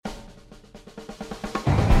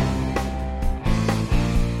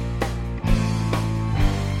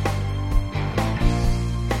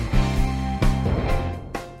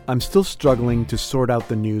I'm still struggling to sort out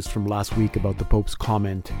the news from last week about the Pope's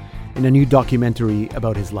comment in a new documentary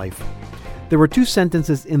about his life. There were two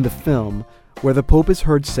sentences in the film where the Pope is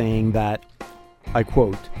heard saying that, I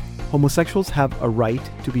quote, "Homosexuals have a right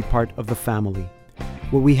to be part of the family.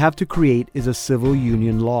 What we have to create is a civil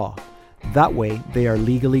union law. That way they are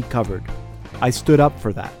legally covered. I stood up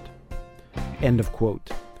for that." End of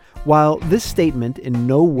quote. While this statement in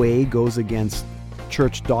no way goes against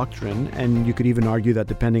church doctrine, and you could even argue that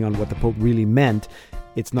depending on what the Pope really meant,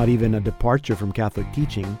 it's not even a departure from Catholic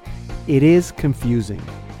teaching, it is confusing.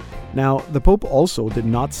 Now, the Pope also did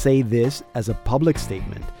not say this as a public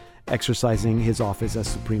statement, exercising his office as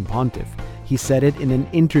Supreme Pontiff. He said it in an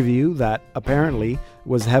interview that apparently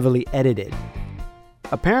was heavily edited.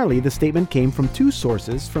 Apparently, the statement came from two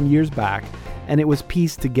sources from years back, and it was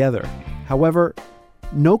pieced together. However,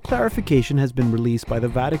 no clarification has been released by the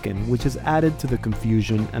Vatican, which has added to the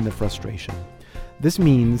confusion and the frustration. This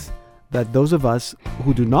means that those of us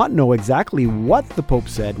who do not know exactly what the Pope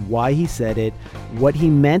said, why he said it, what he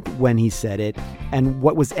meant when he said it, and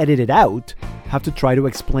what was edited out, have to try to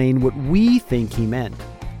explain what we think he meant.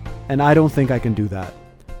 And I don't think I can do that.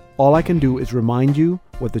 All I can do is remind you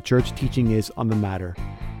what the church teaching is on the matter.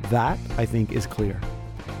 That, I think, is clear.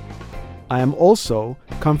 I am also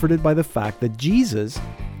comforted by the fact that Jesus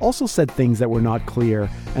also said things that were not clear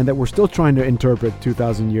and that we're still trying to interpret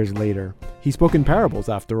 2,000 years later. He spoke in parables,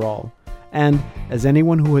 after all. And as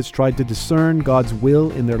anyone who has tried to discern God's will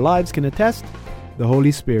in their lives can attest, the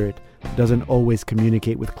Holy Spirit doesn't always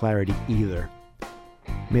communicate with clarity either.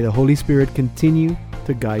 May the Holy Spirit continue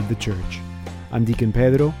to guide the church. I'm Deacon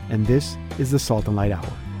Pedro, and this is the Salt and Light Hour.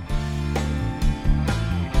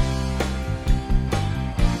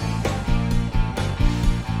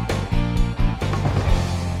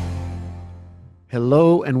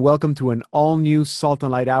 Hello and welcome to an all-new Salt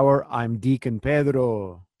and Light Hour. I'm Deacon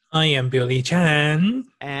Pedro. I am Billy Chan.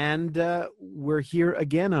 And we're here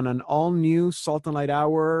again on an all-new Salt and Light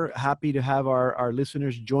Hour. Happy to have our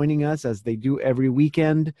listeners joining us as they do every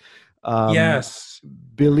weekend. Yes.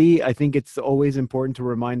 Billy, I think it's always important to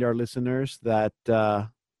remind our listeners that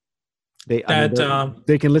they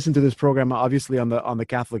can listen to this program obviously on the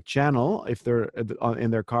Catholic channel if they're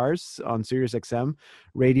in their cars on Sirius XM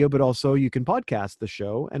radio, but also you can podcast the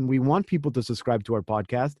show, and we want people to subscribe to our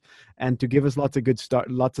podcast and to give us lots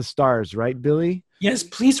of stars, right, Billy? Yes,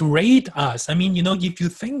 please rate us. I mean, if you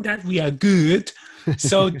think that we are good,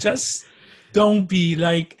 so just don't be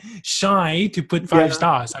shy to put 5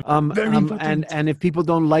 stars. Very important. And if people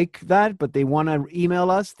don't like that, but they want to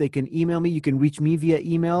email us, they can email me. You can reach me via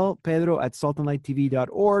email,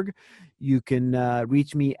 pedro@saltandlighttv.org. You can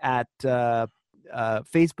reach me at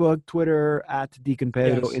Facebook, Twitter, at Deacon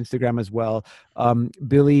Pedro, yes. Instagram as well.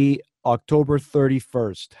 Billy, October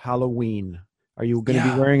 31st, Halloween. Are you going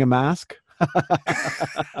to be wearing a mask?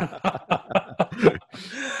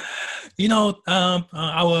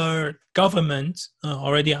 Our government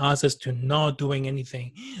already asked us to not doing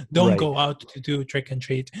anything. Don't go out to do trick and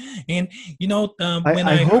treat. And I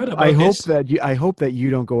hope that you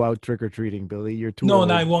don't go out trick or treating, Billy. You're too old.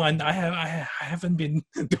 No, I won't. I haven't been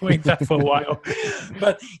doing that for a while.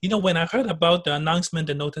 But when I heard about the announcement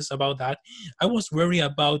and notice about that, I was worried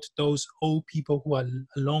about those old people who are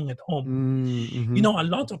alone at home. Mm-hmm. A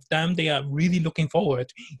lot of them, they are really looking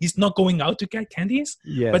forward. It's not going out to get candies,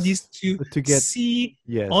 but it's to see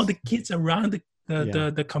all the kids around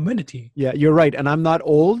the community. Yeah, you're right. And I'm not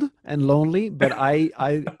old and lonely, but I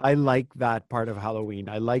like that part of Halloween.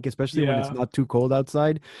 I like, especially when it's not too cold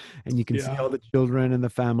outside and you can see all the children and the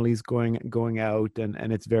families going out,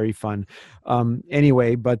 and it's very fun.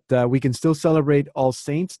 Anyway, but we can still celebrate All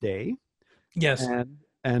Saints Day. Yes.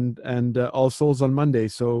 And All Souls on Monday.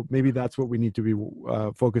 So maybe that's what we need to be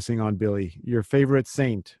focusing on, Billy. Your favorite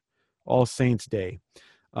saint, All Saints Day.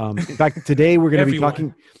 In fact, today we're going to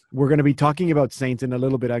be talking about saints in a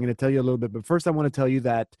little bit. I'm going to tell you a little bit, but first I want to tell you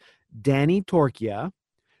that Danny Torchia,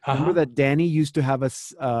 remember that Danny used to have a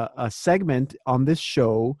segment on this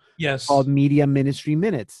show called Media Ministry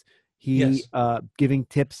Minutes. He giving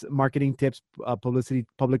tips, marketing tips, publicity,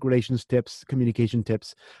 public relations tips, communication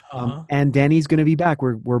tips. And Danny's going to be back.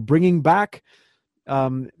 We're bringing back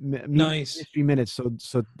Ministry Minutes.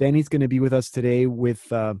 So Danny's going to be with us today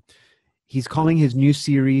with he's calling his new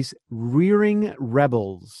series Rearing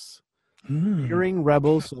Rebels. Rearing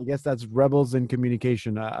Rebels. So I guess that's rebels in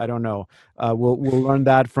communication. I don't know. We'll learn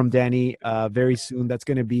that from Danny very soon. That's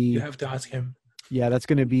going to be. You have to ask him. Yeah, that's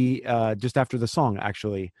going to be just after the song,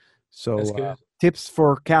 actually. So tips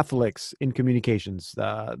for Catholics in communications.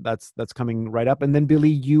 That's coming right up. And then Billy,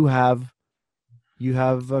 you have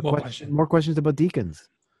more questions about deacons.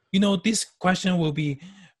 This question will be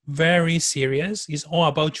very serious. It's all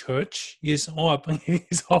about church. It's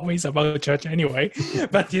always about church anyway.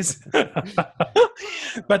 But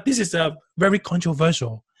but this is a very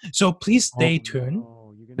controversial. So please stay tuned.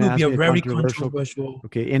 It will be a very controversial.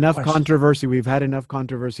 Okay, enough question. Controversy. We've had enough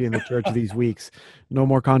controversy in the church these weeks. No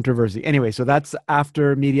more controversy. Anyway, so that's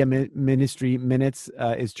after Media Ministry Minutes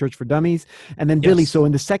is Church for Dummies. And then Billy, so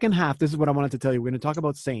in the second half, this is what I wanted to tell you. We're going to talk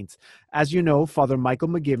about saints. As you know, Father Michael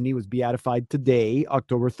McGivney was beatified today,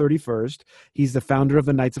 October 31st. He's the founder of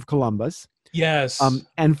the Knights of Columbus. Yes.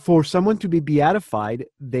 And for someone to be beatified,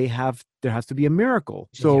 there has to be a miracle.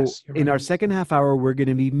 So in our second half hour, we're going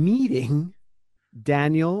to be meeting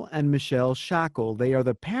Daniel and Michelle Shackle. They are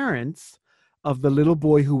the parents of the little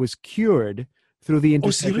boy who was cured through the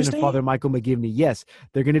intercession of Father Michael McGivney. Yes,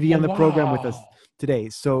 they're going to be on the program with us today.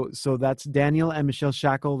 So that's Daniel and Michelle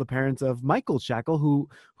Shackle, the parents of Michael Shackle, who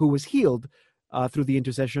was healed through the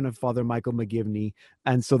intercession of Father Michael McGivney.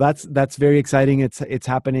 And so that's very exciting. It's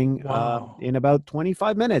happening in about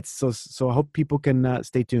 25 minutes. So I hope people can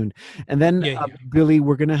stay tuned. And then Billy,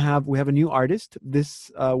 we have a new artist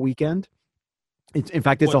this weekend. In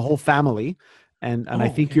fact, it's a whole family, and I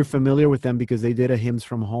think you're familiar with them because they did a Hymns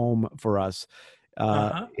from Home for us.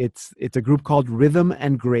 It's a group called Rhythm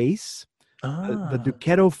and Grace, the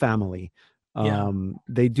Duchetto family.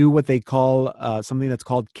 They do what they call something that's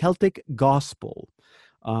called Celtic Gospel.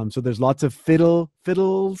 So there's lots of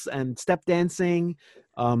fiddles and step dancing,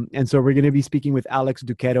 and so we're going to be speaking with Alex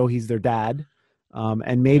Duchetto. He's their dad.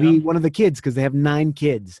 And maybe one of the kids, because they have 9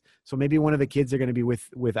 kids. So maybe one of the kids are going to be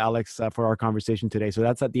with Alex for our conversation today. So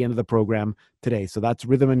that's at the end of the program today. So that's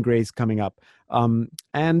Rhythm and Grace coming up.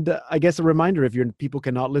 And I guess a reminder, if people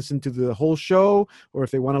cannot listen to the whole show, or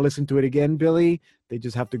if they want to listen to it again, Billy, they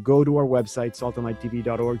just have to go to our website,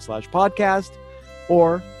 saltandlighttv.org/podcast.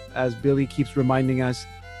 Or, as Billy keeps reminding us,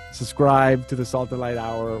 subscribe to the Salt and Light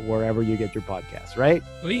Hour wherever you get your podcasts, right?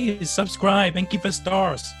 Please subscribe and give us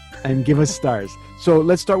stars. So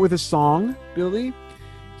let's start with a song, Billy.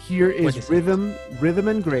 Here is Rhythm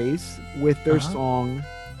and Grace with their song,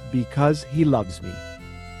 Because He Loves Me.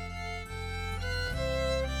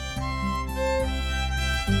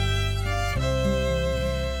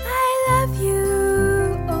 I love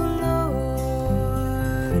you, oh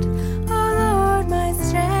Lord, my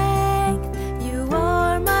strength. You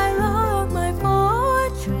are my rock, my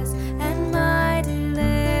fortress, and my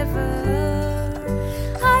deliverer.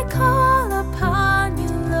 I call upon you,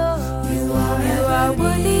 Lord. You are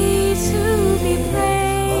worthy to be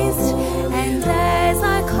praised, and as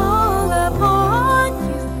I call upon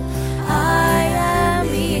you, I am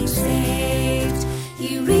being saved.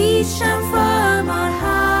 You reached down from on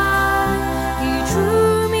high, you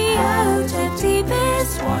drew me out of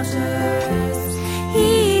deepest waters.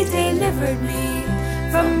 He delivered me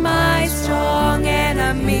from my strong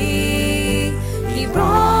enemy. He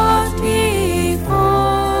brought me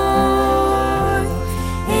forth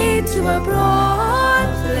into a broad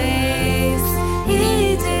place.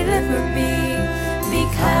 He delivered me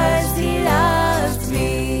because He loves me.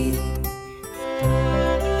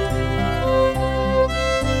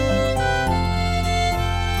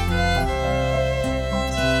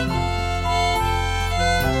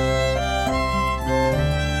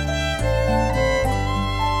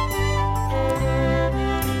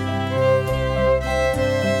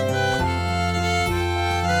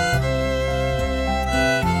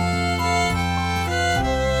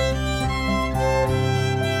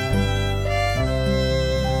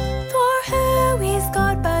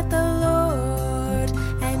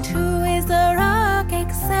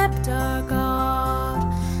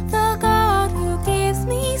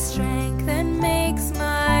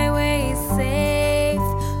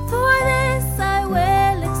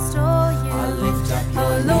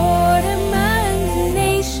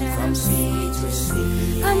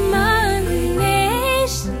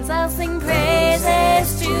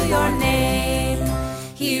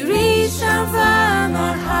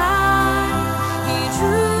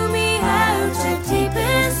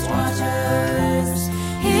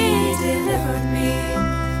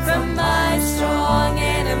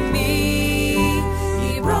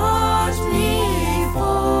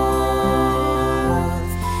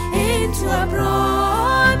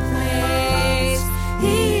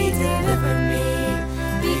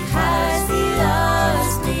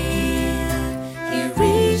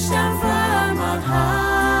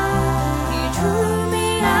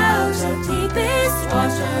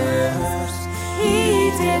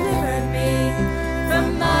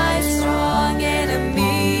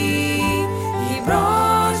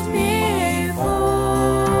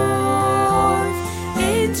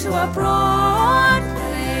 Broad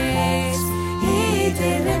place, He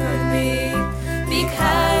delivered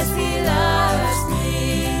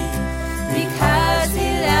because he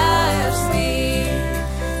loves me,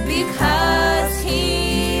 because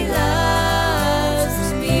he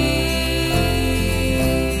loves me.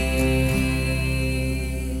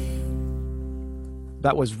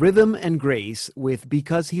 That was Rhythm and Grace with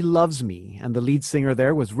Because He Loves Me. And the lead singer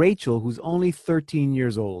there was Rachel, who's only 13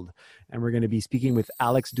 years old. And we're going to be speaking with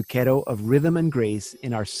Alex Duquero of Rhythm and Grace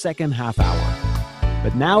in our second half hour.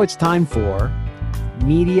 But now it's time for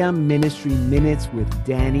Media Ministry Minutes with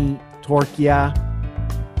Danny Torchia.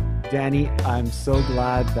 Danny, I'm so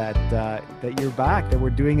glad that you're back, that we're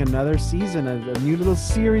doing another season, a new little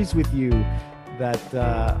series with you that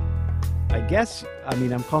I guess,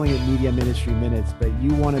 I'm calling it Media Ministry Minutes, but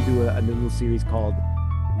you want to do a little series called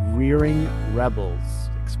Rearing Rebels.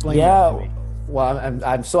 Explain that to me. Well,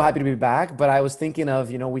 I'm so happy to be back, but I was thinking of,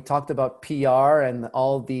 we talked about PR and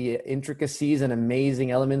all the intricacies and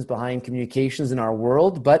amazing elements behind communications in our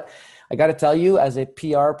world. But I got to tell you, as a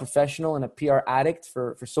PR professional and a PR addict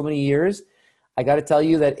for so many years, I got to tell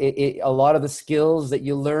you that a lot of the skills that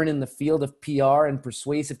you learn in the field of PR and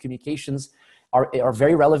persuasive communications are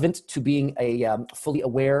very relevant to being a fully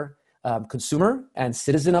aware consumer and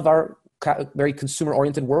citizen of our very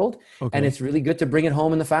consumer-oriented world. Okay. And it's really good to bring it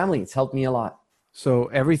home in the family. It's helped me a lot. So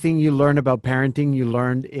everything you learn about parenting, you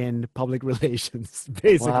learned in public relations,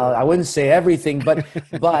 basically. Well, I wouldn't say everything, but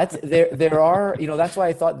there are, that's why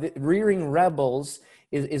I thought that Rearing Rebels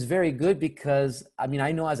is very good, because I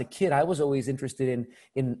know as a kid, I was always interested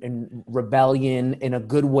in rebellion in a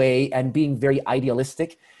good way and being very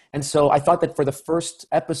idealistic. And so I thought that for the first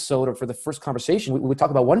episode or for the first conversation, we would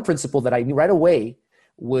talk about one principle that I knew right away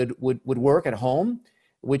would work at home,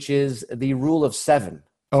 which is the rule of 7.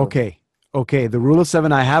 Okay, the rule of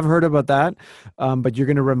 7. I have heard about that, but you're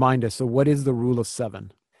going to remind us. So what is the rule of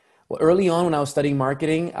 7? Well, early on when I was studying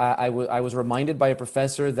marketing, I was reminded by a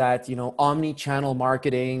professor that, omni-channel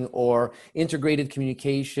marketing or integrated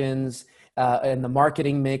communications and the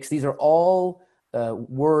marketing mix, these are all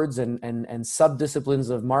words and sub-disciplines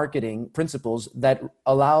of marketing principles that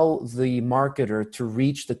allow the marketer to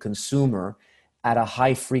reach the consumer at a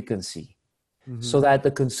high frequency, so that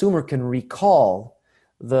the consumer can recall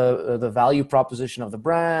the value proposition of the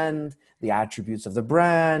brand, the attributes of the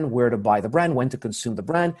brand, where to buy the brand, when to consume the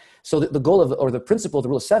brand. So the goal of, or the principle of the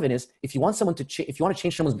rule of 7 is, if you want someone to if you want to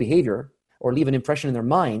change someone's behavior or leave an impression in their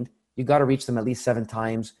mind, you got to reach them at least 7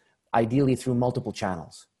 times, ideally through multiple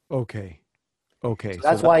channels. Okay. So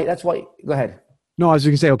that's why. Go ahead. No, I was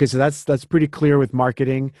going to say, okay, so that's pretty clear with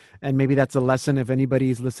marketing, and maybe that's a lesson if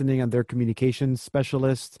anybody's listening and they're communications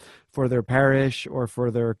specialists for their parish or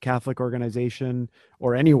for their Catholic organization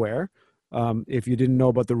or anywhere. If you didn't know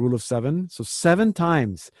about the rule of 7, so 7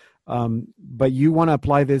 times, but you want to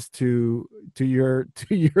apply this to your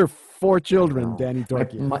 4 children, Danny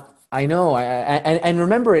Torchia. I know, and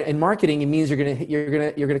remember, in marketing, it means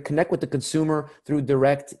you're gonna connect with the consumer through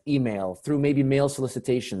direct email, through maybe mail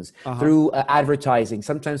solicitations, through advertising,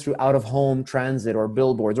 sometimes through out-of-home transit or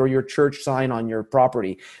billboards or your church sign on your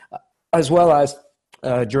property, as well as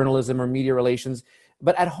journalism or media relations.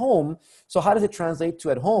 But at home, so how does it translate to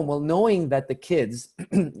at home? Well, knowing that the kids,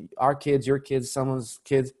 our kids, your kids, someone's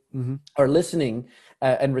kids, are listening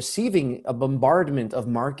and receiving a bombardment of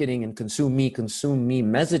marketing and consume me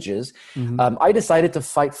messages, I decided to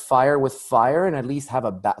fight fire with fire and at least have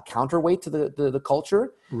a counterweight to the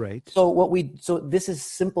culture. Right. So this is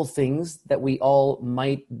simple things that we all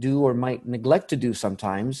might do or might neglect to do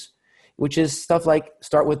sometimes, which is stuff like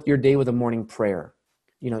start with your day with a morning prayer.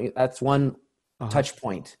 That's one touch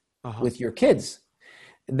point with your kids.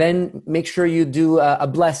 Then make sure you do a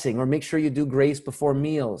blessing, or make sure you do grace before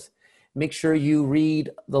meals. Make sure you read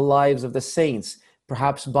the lives of the saints,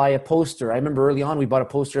 perhaps buy a poster. I remember early on, we bought a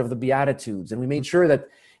poster of the Beatitudes, and we made sure that,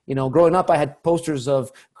 growing up, I had posters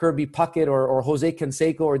of Kirby Puckett or Jose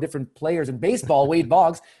Canseco or different players in baseball, Wade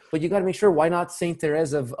Boggs, but you got to make sure, why not Saint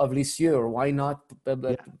Therese of Lisieux, or why not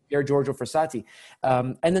Pier Giorgio Frassati?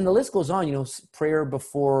 And then the list goes on, prayer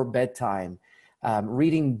before bedtime,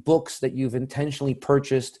 reading books that you've intentionally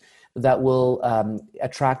purchased that will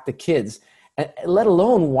attract the kids, and let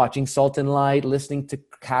alone watching Salt and Light, listening to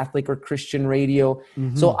Catholic or Christian radio.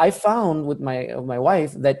 So I found with my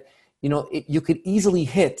wife that, you could easily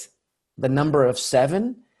hit the number of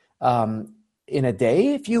 7 in a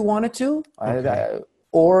day if you wanted to,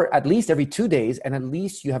 or at least every 2 days, and at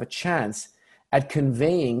least you have a chance at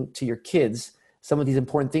conveying to your kids some of these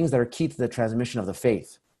important things that are key to the transmission of the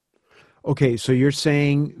faith. Okay, so you're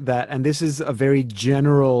saying that, and this is a very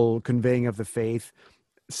general conveying of the faith,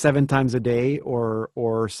 7 times a day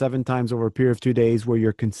or 7 times over a period of 2 days, where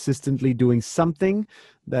you're consistently doing something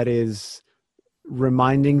that is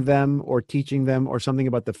reminding them or teaching them or something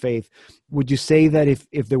about the faith, would you say that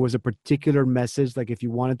if there was a particular message, like if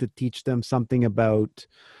you wanted to teach them something about,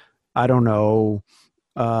 I don't know,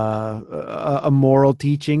 a moral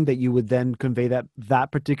teaching, that you would then convey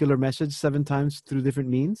that particular message 7 times through different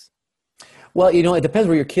means? Well, it depends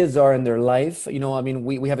where your kids are in their life. I mean,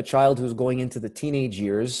 we have a child who's going into the teenage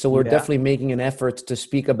years, so we're definitely making an effort to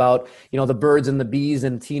speak about, the birds and the bees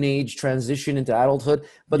and teenage transition into adulthood,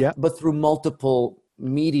 but through multiple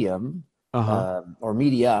medium or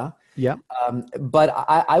media. Yeah. But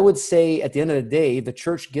I would say at the end of the day, the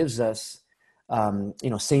church gives us,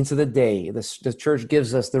 saints of the day. The church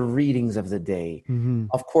gives us the readings of the day. Mm-hmm.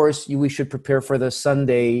 Of course, we should prepare for the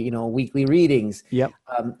Sunday, weekly readings. Yep.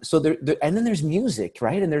 So and then there's music,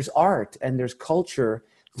 right? And there's art and there's culture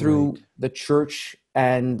through the church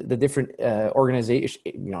and the different organizations,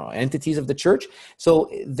 entities of the church. So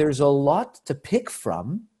there's a lot to pick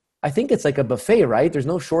from. I think it's like a buffet, right? There's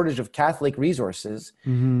no shortage of Catholic resources.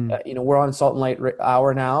 Mm-hmm. We're on Salt and Light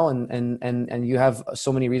Hour now, and you have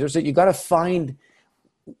so many resources. You got to find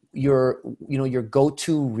your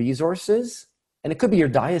go-to resources, and it could be your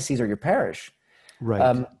diocese or your parish.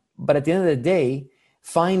 Right. But at the end of the day,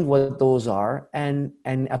 find what those are and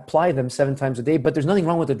apply them 7 times a day. But there's nothing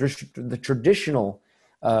wrong with the traditional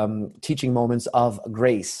teaching moments of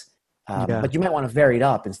grace. But you might want to vary it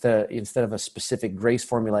up instead of a specific grace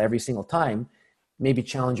formula every single time. Maybe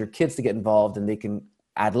challenge your kids to get involved, and they can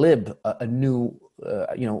ad lib a new,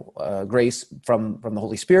 grace from the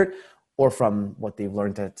Holy Spirit or from what they've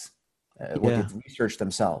learned what they've researched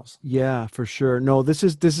themselves. Yeah, for sure. No, this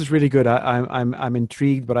is really good. I'm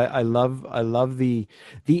intrigued, but I love the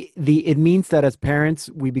it means that as parents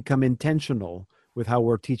we become intentional with how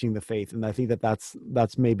we're teaching the faith. And I think that's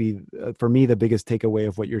maybe for me the biggest takeaway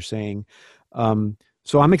of what you're saying.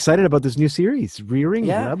 So I'm excited about this new series, Rearing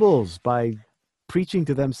Rebels, by preaching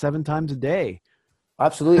to them 7 times a day.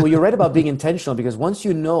 Absolutely. Well, you're right about being intentional, because once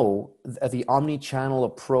you know the omni-channel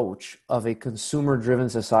approach of a consumer-driven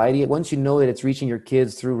society, once you know that it's reaching your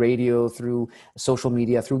kids through radio, through social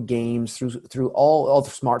media, through games, through all the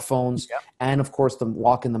smartphones, and of course the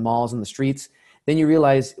walk in the malls and the streets, then you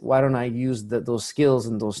realize, why don't I use those skills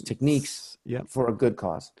and those techniques for a good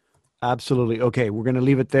cause? Absolutely. Okay, we're going to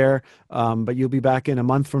leave it there, but you'll be back in a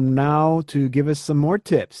month from now to give us some more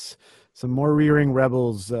tips, some more Rearing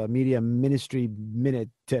Rebels Media Ministry Minute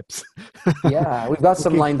tips. Yeah, we've got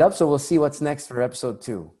some lined up, so we'll see what's next for episode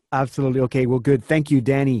 2. Absolutely. Okay, well, good. Thank you,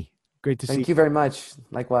 Danny. Great to see you. Thank you very much.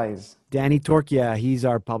 Likewise. Danny Torchia, he's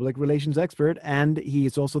our public relations expert, and he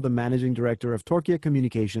is also the managing director of Torchia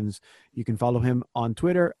Communications. You can follow him on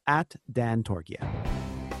Twitter at Dan Torchia.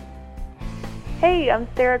 Hey, I'm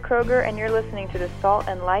Sarah Kroger, and you're listening to the Salt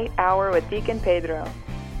and Light Hour with Deacon Pedro.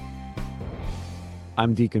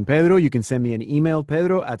 I'm Deacon Pedro. You can send me an email,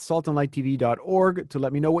 pedro@saltandlighttv.org, to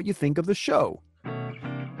let me know what you think of the show.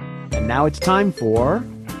 And now it's time for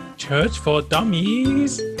Church for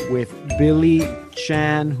Dummies with Billy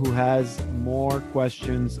Chan, who has more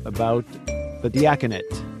questions about the diaconate.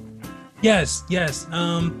 Yes.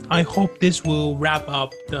 I hope this will wrap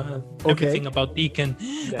up everything about deacon.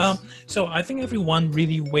 Yes. So I think everyone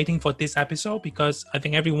really waiting for this episode, because I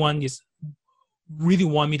think everyone is really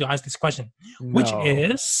want me to ask this question, which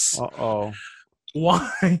is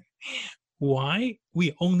why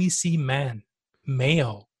we only see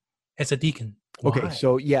male as a deacon. Why? Okay,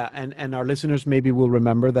 so and our listeners maybe will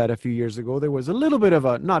remember that a few years ago there was a little bit of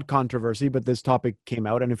a, not controversy, but this topic came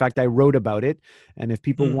out, and in fact I wrote about it. And if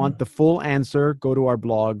people want the full answer, go to our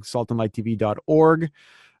blog, saltandlighttv.org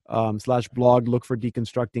 /blog, look for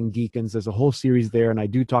Deconstructing Deacons. There's a whole series there, and I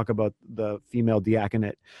do talk about the female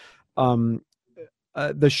diaconate.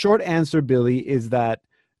 The short answer, Billy, is that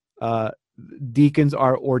deacons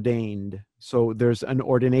are ordained. So there's an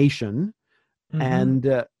ordination. And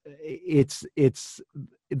there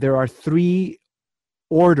are 3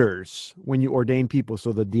 orders when you ordain people.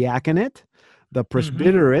 So the diaconate, the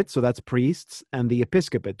presbyterate, so that's priests, and the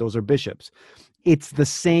episcopate, those are bishops. It's the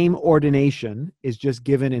same ordination, is just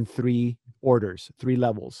given in 3 orders, 3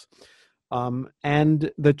 levels. And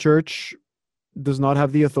the church does not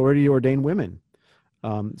have the authority to ordain women.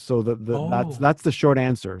 So that's the short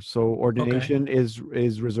answer. So ordination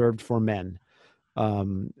is reserved for men.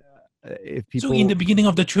 So in the beginning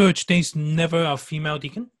of the church, there's never a female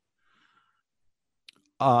deacon?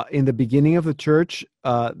 In the beginning of the church,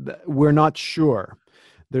 we're not sure.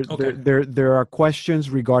 There are questions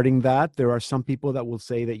regarding that. There are some people that will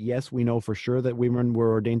say that, yes, we know for sure that women were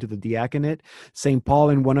ordained to the diaconate. St. Paul,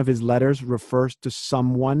 in one of his letters, refers to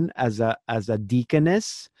someone as a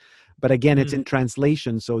deaconess. But again, it's in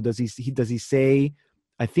translation. So does he say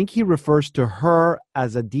I think he refers to her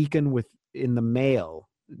as a deacon in the male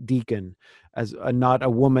deacon, as not a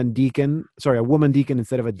woman deacon. Sorry, a woman deacon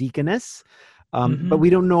instead of a deaconess. But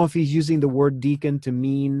we don't know if he's using the word deacon to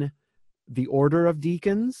mean the order of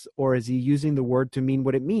deacons, or is he using the word to mean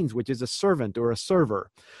what it means, which is a servant or a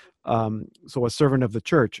server. So a servant of the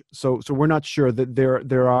church. So we're not sure. That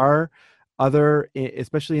there are other,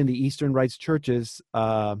 especially in the Eastern Rites churches,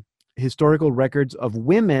 historical records of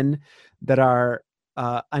women that are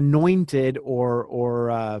anointed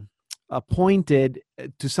or appointed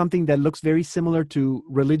to something that looks very similar to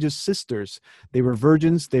religious sisters. They were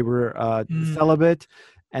virgins, they were celibate,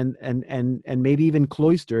 and maybe even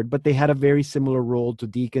cloistered, but they had a very similar role to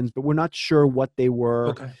deacons, but we're not sure what they were.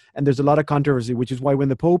 Okay. And there's a lot of controversy, which is why when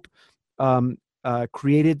the Pope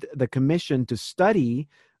created the commission to study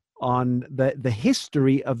on the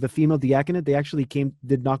history of the female diaconate, they actually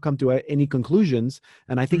did not come to any conclusions.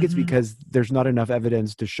 And I think it's because there's not enough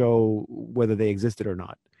evidence to show whether they existed or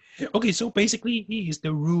not. Okay, so basically it is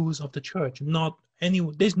the rules of the church,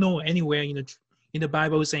 there's no anywhere in the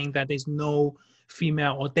Bible saying that there's no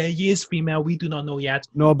female, or there is female, we do not know yet.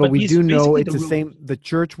 No, but we do know it's the same. The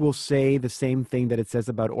church will say the same thing that it says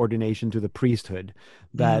about ordination to the priesthood,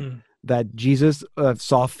 that Jesus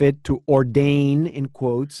saw fit to ordain, in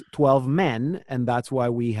quotes, 12 men, and that's why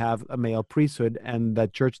we have a male priesthood, and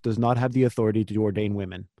that church does not have the authority to ordain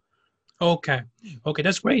women. Okay,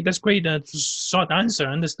 that's great. Short answer,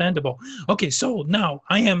 understandable. Okay, so now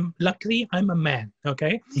I'm a man.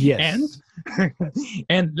 Okay. Yes.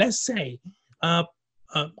 And let's say, I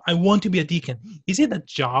want to be a deacon. Is it a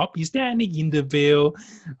job? Is there any interview?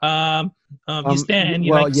 Is there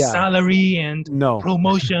any salary and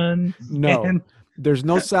promotion? No, there's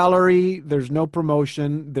no salary. There's no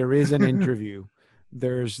promotion. There is an interview.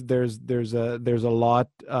 There's a lot.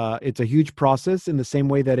 It's a huge process, in the same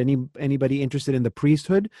way that anybody interested in the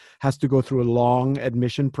priesthood has to go through a long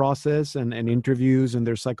admission process and interviews, and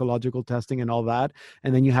there's psychological testing and all that.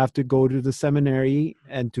 And then you have to go to the seminary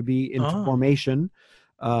and to be in formation,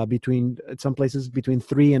 between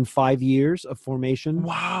 3 and 5 years of formation.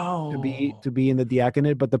 Wow. To be in the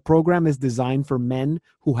diaconate. But the program is designed for men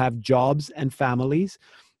who have jobs and families.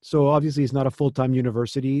 So obviously it's not a full-time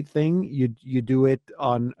university thing. You do it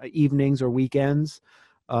on evenings or weekends,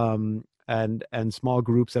 and small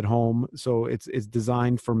groups at home. So it's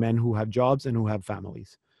designed for men who have jobs and who have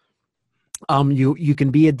families. You can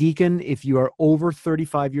be a deacon if you are over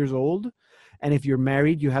 35 years old, and if you're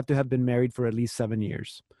married, you have to have been married for at least 7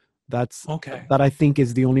 years. That I think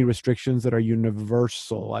is the only restrictions that are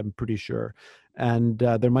universal, I'm pretty sure. And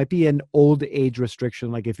there might be an old age restriction,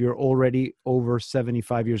 like if you're already over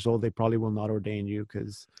 75 years old, they probably will not ordain you.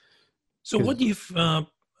 What if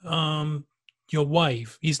your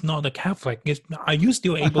wife is not a Catholic? Are you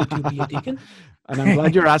still able to be a deacon? And I'm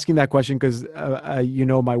glad you're asking that question, because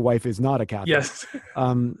my wife is not a Catholic. Yes.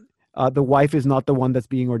 The wife is not the one that's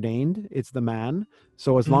being ordained. It's the man.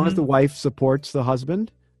 So as long as the wife supports the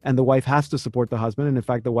husband, and the wife has to support the husband, and in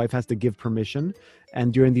fact, the wife has to give permission.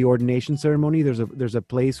 And during the ordination ceremony, there's a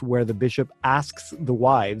place where the bishop asks the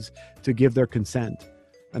wives to give their consent,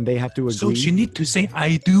 and they have to agree. So she needs to say,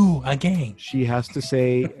 "I do" again. She has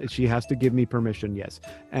to give me permission, yes,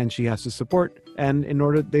 and she has to support. And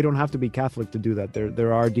they don't have to be Catholic to do that.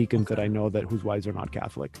 There are deacons that I know whose wives are not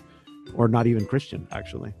Catholic, or not even Christian,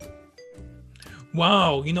 actually.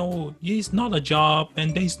 Wow, it's not a job,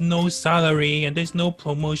 and there's no salary, and there's no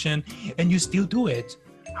promotion, and you still do it.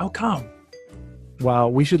 How come? Wow,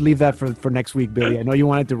 we should leave that for next week, Billy. I know you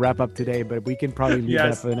wanted to wrap up today, but we can probably leave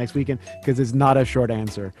that for the next weekend, because it's not a short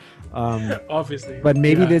answer. Obviously. But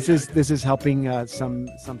maybe this is helping some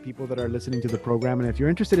people that are listening to the program. And if you're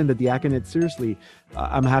interested in the diaconate, seriously,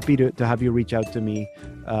 I'm happy to have you reach out to me,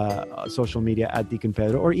 social media at Deacon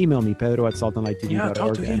Pedro, or email me,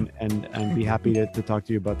 pedro@saltandlighttv.org, and be happy to talk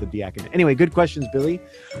to you about the diaconate. Anyway, good questions, Billy.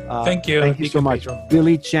 Thank you. Thank you so much. Pedro.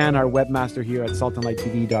 Billy Chan, our webmaster here at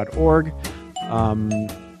saltandlighttv.org.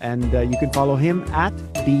 And you can follow him at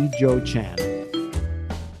 @BJoeChan.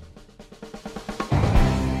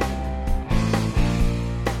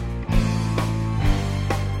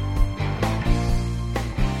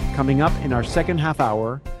 Coming up in our second half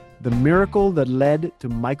hour, the miracle that led to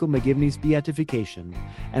Michael McGivney's beatification,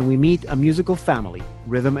 and we meet a musical family,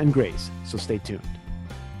 Rhythm and Grace. So stay tuned.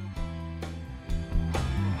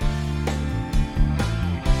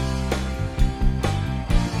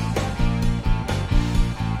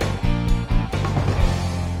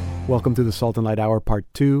 Welcome to the Salt and Light Hour, Part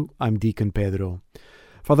 2. I'm Deacon Pedro.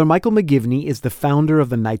 Father Michael McGivney is the founder of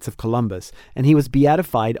the Knights of Columbus, and he was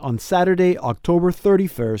beatified on Saturday, October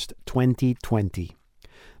 31st, 2020.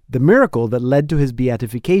 The miracle that led to his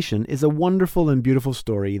beatification is a wonderful and beautiful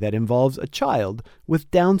story that involves a child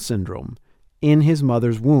with Down syndrome in his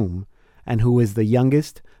mother's womb and who is the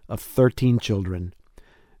youngest of 13 children.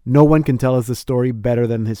 No one can tell us the story better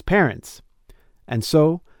than his parents. And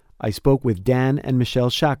so, I spoke with Dan and Michelle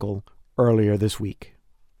Shackle earlier this week.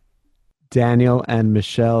 Daniel and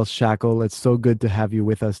Michelle Shackle, it's so good to have you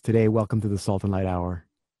with us today. Welcome to the Salt and Light Hour.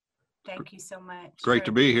 Thank you so much. Great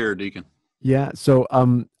to be here, Deacon. Yeah, so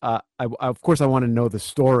of course I want to know the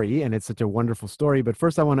story, and it's such a wonderful story. But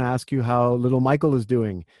first I want to ask you how little Michael is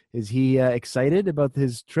doing. Is he excited about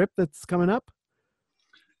his trip that's coming up?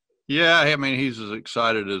 Yeah, I mean, he's as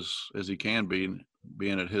excited as he can be,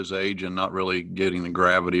 being at his age and not really getting the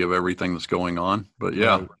gravity of everything that's going on. But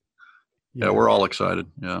yeah, we're all excited.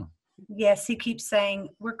 Yeah. Yes, he keeps saying,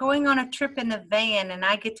 we're going on a trip in the van and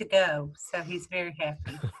I get to go. So he's very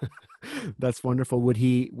happy. That's wonderful. Would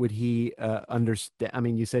he understand? I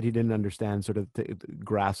mean, you said he didn't understand sort of the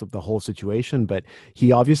grasp of the whole situation, but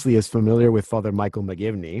he obviously is familiar with Father Michael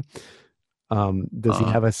McGivney. Does he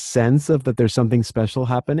have a sense of that there's something special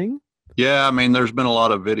happening? Yeah, I mean, there's been a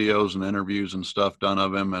lot of videos and interviews and stuff done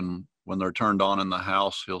of him. And when they're turned on in the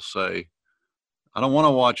house, he'll say, I don't want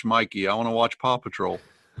to watch Mikey. I want to watch Paw Patrol.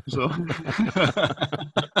 So,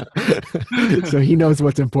 so he knows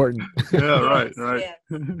what's important. Yeah, right. Yeah.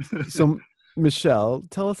 So, Michelle,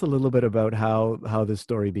 tell us a little bit about how this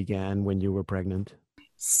story began when you were pregnant.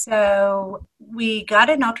 So we got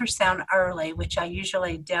an ultrasound early, which I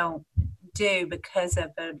usually don't do because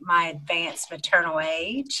of my advanced maternal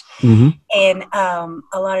age. Mm-hmm. And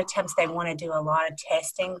a lot of times they want to do a lot of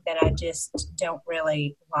testing that I just don't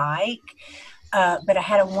really like. But I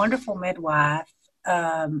had a wonderful midwife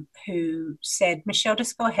who said, Michelle,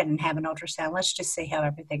 just go ahead and have an ultrasound. Let's just see how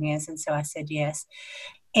everything is. And so I said yes.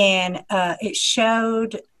 And it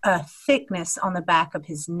showed a thickness on the back of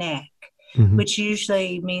his neck, mm-hmm. which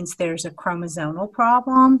usually means there's a chromosomal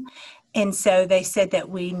problem. And so they said that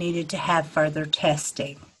we needed to have further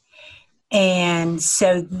testing. And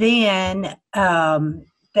so then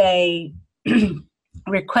they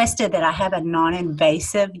requested that I have a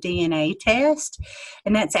non-invasive DNA test.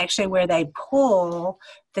 And that's actually where they pull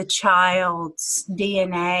the child's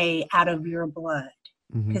DNA out of your blood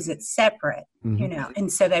because mm-hmm. it's separate, mm-hmm. you know.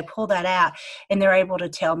 And so they pull that out and they're able to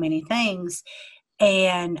tell many things.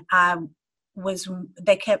 And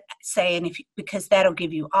they kept saying, because that'll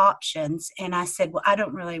give you options. And I said, well, I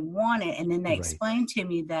don't really want it. And then they explained to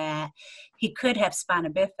me that he could have spina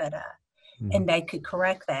bifida mm-hmm. and they could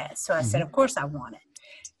correct that. So I mm-hmm. said, of course I want it.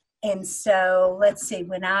 And so let's see,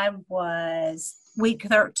 when I was week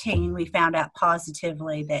 13, we found out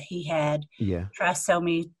positively that he had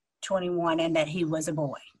trisomy 21 and that he was a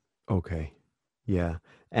boy. Okay. Yeah.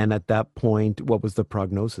 And at that point, what was the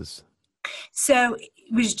prognosis? So it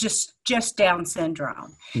was just Down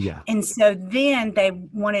syndrome. Yeah. And so then they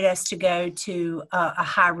wanted us to go to a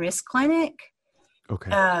high-risk clinic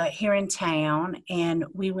here in town. And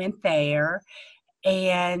we went there.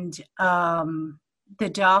 And the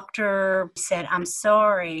doctor said, I'm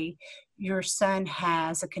sorry, your son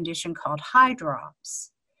has a condition called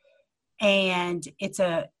hydrops. And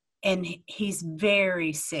he's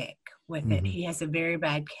very sick with it. Mm-hmm. He has a very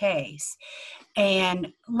bad case.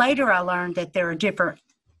 And later I learned that there are different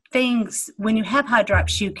things. When you have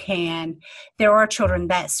hydrops, there are children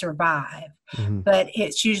that survive, mm-hmm. but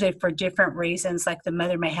it's usually for different reasons. Like the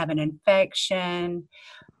mother may have an infection,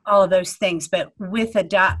 all of those things. But with a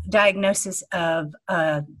diagnosis of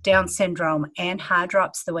Down syndrome and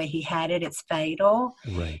hydrops, the way he had it, it's fatal.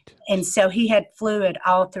 Right. And so he had fluid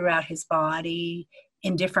all throughout his body,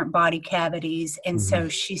 in different body cavities. And mm-hmm. so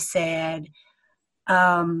she said,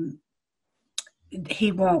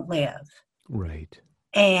 he won't live. Right.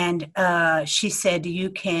 And she said, you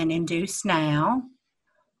can induce now,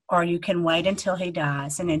 or you can wait until he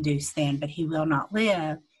dies and induce then, but he will not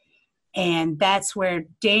live. And that's where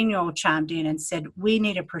Daniel chimed in and said, we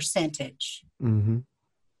need a percentage. Mm-hmm.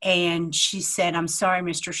 And she said, I'm sorry,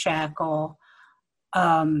 Mr. Shackle.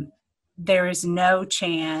 There is no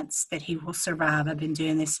chance that he will survive. I've been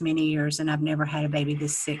doing this many years and I've never had a baby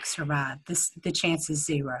this sick survive. The chance is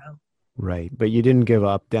 0. Right. But you didn't give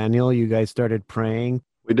up. Daniel, you guys started praying.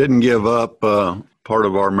 We didn't give up. Part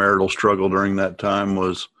of our marital struggle during that time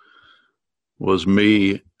was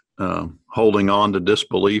me holding on to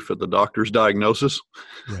disbelief at the doctor's diagnosis.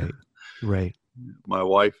 Right. Right. My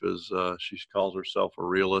wife she calls herself a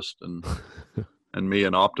realist and and me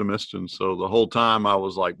an optimist. And so the whole time I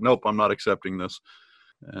was like, nope, I'm not accepting this.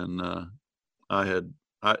 And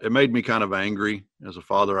it made me kind of angry as a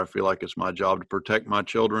father. I feel like it's my job to protect my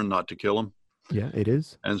children, not to kill them. Yeah, it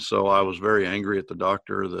is. And so I was very angry at the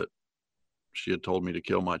doctor that she had told me to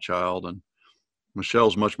kill my child. And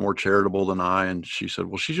Michelle's much more charitable than I. And she said,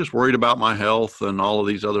 well, she's just worried about my health and all of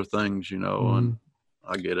these other things, you know, and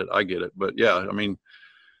I get it. But yeah, I mean,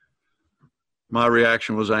 my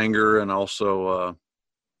reaction was anger and also,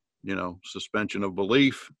 you know, suspension of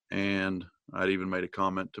belief. And I'd even made a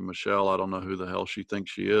comment to Michelle. I don't know who the hell she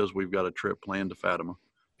thinks she is. We've got a trip planned to Fatima.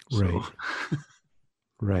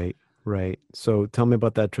 Right. Right. So tell me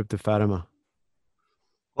about that trip to Fatima.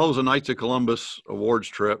 Well, it was a Knights of Columbus awards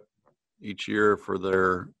trip each year for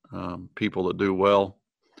their people that do well.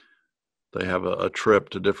 They have a trip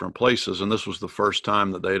to different places. And this was the first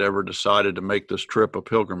time that they'd ever decided to make this trip a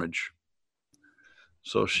pilgrimage.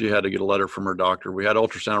 So she had to get a letter from her doctor. We had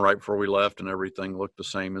ultrasound right before we left, and everything looked the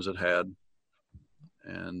same as it had.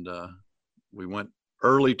 And we went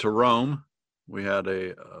early to Rome. We had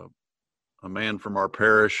a man from our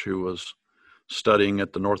parish who was studying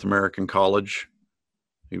at the North American College.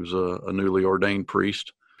 He was a newly ordained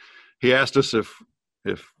priest. He asked us if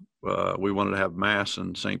we wanted to have Mass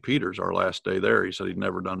in St. Peter's our last day there. He said he'd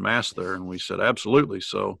never done Mass there, and we said absolutely.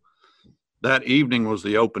 So that evening was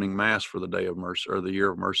the opening Mass for the Day of Mercy, or the Year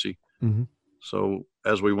of Mercy. Mm-hmm. So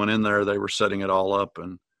as we went in there, they were setting it all up,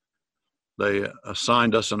 and they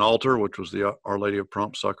assigned us an altar, which was the Our Lady of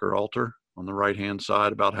Prompt Succor altar on the right-hand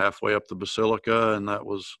side, about halfway up the basilica. And that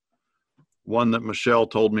was one that Michelle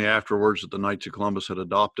told me afterwards that the Knights of Columbus had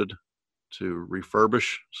adopted to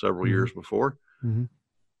refurbish several years before. Mm-hmm.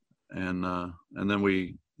 And then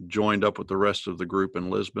we joined up with the rest of the group in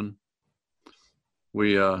Lisbon.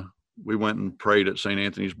 We went and prayed at St.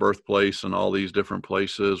 Anthony's birthplace and all these different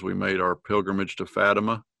places. We made our pilgrimage to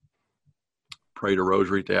Fatima, prayed a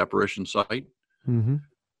rosary at the apparition site. Mm-hmm.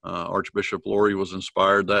 Archbishop Laurie was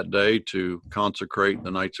inspired that day to consecrate the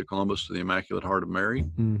Knights of Columbus to the Immaculate Heart of Mary.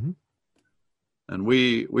 Mm-hmm. And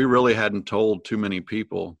we really hadn't told too many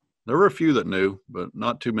people. There were a few that knew, but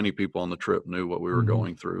not too many people on the trip knew what we were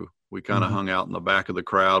going through. We kind of hung out in the back of the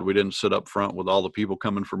crowd. We didn't sit up front with all the people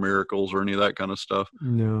coming for miracles or any of that kind of stuff.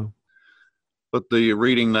 No. But the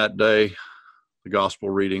reading that day, the gospel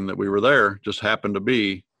reading that we were there, just happened to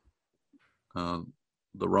be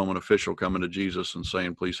the Roman official coming to Jesus and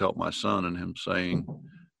saying, please help my son, and him saying,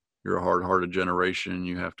 you're a hard-hearted generation.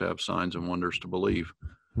 You have to have signs and wonders to believe.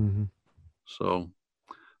 Mm-hmm. So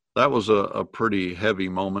that was a pretty heavy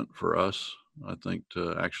moment for us, I think,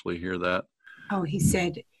 to actually hear that. Oh, he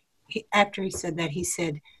said, after he said that, he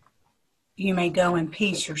said, you may go in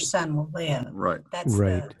peace, your son will live. Right. That's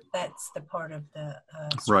the part of the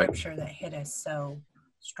scripture that hit us so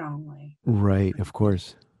strongly. Right, of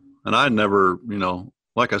course. And I never, you know,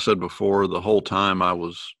 like I said before, the whole time I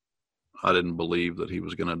didn't believe that he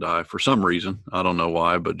was going to die for some reason. I don't know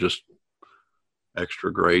why, but just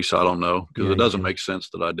extra grace. I don't know, because it doesn't make sense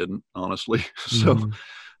that I didn't, honestly. So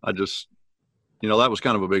I just, you know, that was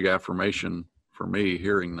kind of a big affirmation for me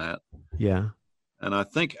hearing that. Yeah. And I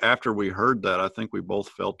think after we heard that, I think we both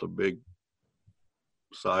felt a big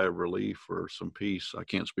sigh of relief or some peace. I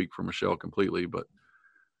can't speak for Michelle completely, but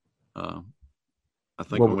I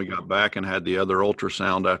think when we got back and had the other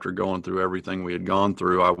ultrasound after going through everything we had gone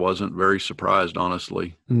through, I wasn't very surprised,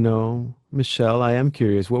 honestly. No. Michelle, I am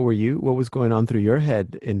curious. What was going on through your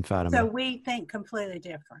head in Fatima? So we think completely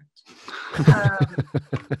different.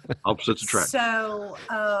 Opposites attract. So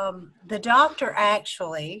the doctor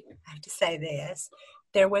actually, I have to say this,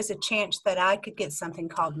 there was a chance that I could get something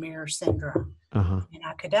called mirror syndrome, and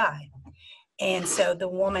I could die. And so the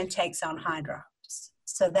woman takes on high drops.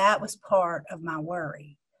 So that was part of my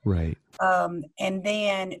worry. Right. And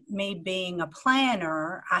then me being a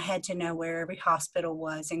planner, I had to know where every hospital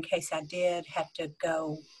was in case I did have to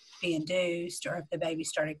go be induced or if the baby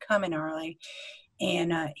started coming early.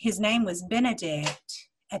 And his name was Benedict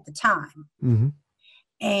at the time. Mm-hmm.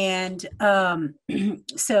 And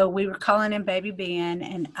so we were calling him Baby Ben,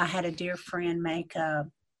 and I had a dear friend make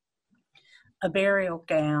a burial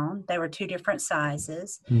gown. They were two different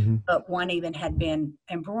sizes, but one even had been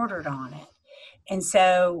embroidered on it. And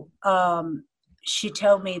so she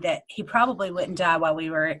told me that he probably wouldn't die while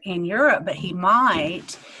we were in Europe, but he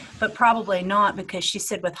might, but probably not, because she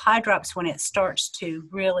said with high drops, when it starts to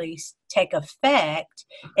really take effect,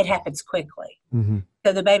 it happens quickly. Mm-hmm.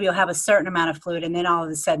 So the baby will have a certain amount of fluid, and then all of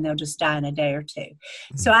a sudden they'll just die in a day or two.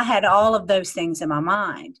 Mm-hmm. So I had all of those things in my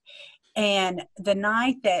mind. And the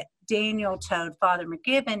night that Daniel told Father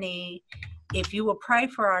McGivney, if you will pray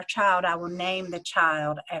for our child, I will name the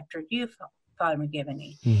child after you, Father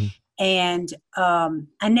McGivney. Mm-hmm. And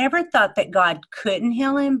I never thought that God couldn't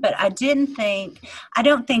heal him, but I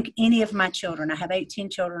don't think any of my children, I have 18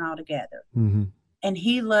 children altogether, And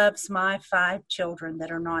he loves my 5 children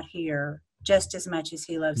that are not here just as much as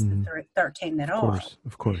he loves the 13 that are.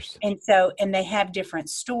 Of course. And they have different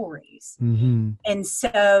stories. Mm-hmm. And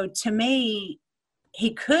so to me,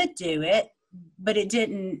 he could do it, but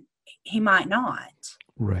he might not.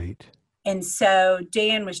 Right. And so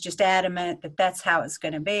Dan was just adamant that that's how it's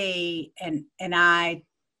going to be. And I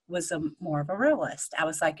was more of a realist. I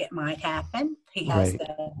was like, it might happen. He has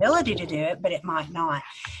the ability to do it, but it might not.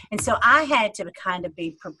 And so I had to kind of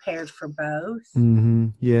be prepared for both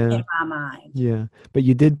in my mind. Yeah. But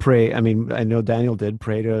you did pray. I mean, I know Daniel did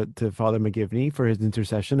pray to Father McGivney for his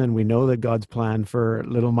intercession. And we know that God's plan for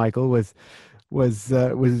little Michael was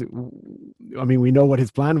I mean, we know what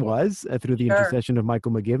his plan was through the intercession of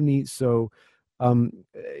Michael McGivney. So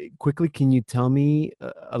quickly, can you tell me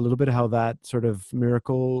a little bit how that sort of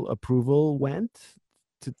miracle approval went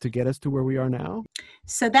to get us to where we are now?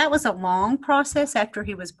 So that was a long process after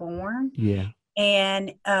he was born. Yeah.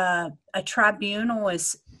 And a tribunal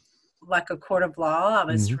is like a court of law. I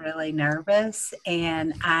was really nervous,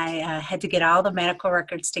 and I had to get all the medical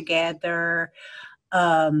records together.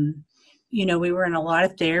 We were in a lot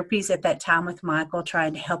of therapies at that time with Michael,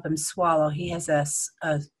 trying to help him swallow. He has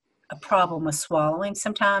a problem with swallowing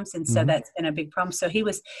sometimes, and so that's been a big problem. So he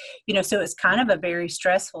was, so it's kind of a very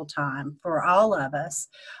stressful time for all of us.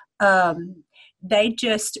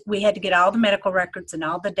 We had to get all the medical records and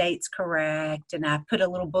all the dates correct, and I put a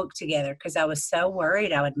little book together because I was so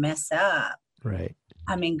worried I would mess up. Right.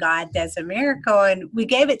 I mean, God does a miracle, and we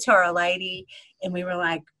gave it to Our Lady, and we were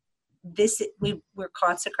like, we're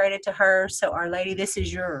consecrated to her. So Our Lady, this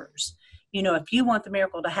is yours. If you want the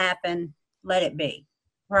miracle to happen, let it be.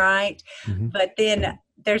 Right. But then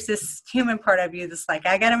there's this human part of you that's like,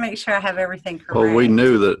 I got to make sure I have everything correct. Well, we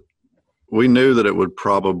knew that it would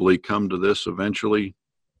probably come to this eventually.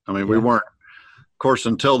 I mean, we weren't, of course,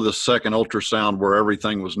 until the second ultrasound where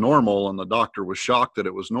everything was normal and the doctor was shocked that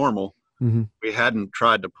it was normal. We hadn't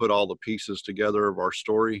tried to put all the pieces together of our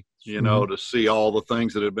story, to see all the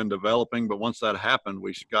things that had been developing. But once that happened,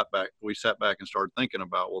 we sat back and started thinking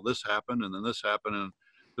about, well, this happened and then this happened, and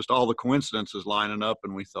just all the coincidences lining up.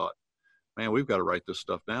 And we thought, man, we've got to write this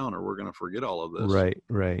stuff down or we're going to forget all of this.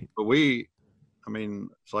 Right. But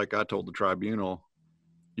it's like I told the tribunal,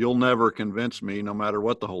 you'll never convince me, no matter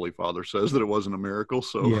what the Holy Father says, that it wasn't a miracle.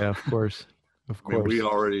 So yeah, of course. I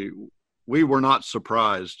mean, we were not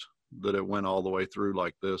surprised that it went all the way through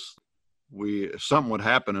like this. If something would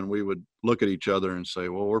happen and we would look at each other and say,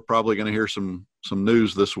 well, we're probably going to hear some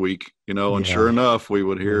news this week, and sure enough, we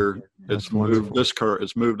would hear it's moved this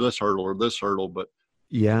hurdle or this hurdle. But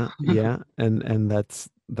and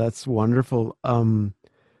that's wonderful.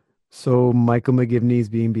 So Michael McGivney is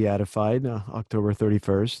being beatified October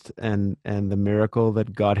 31st, and the miracle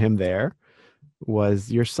that got him there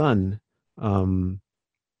was your son,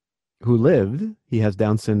 who lived. He has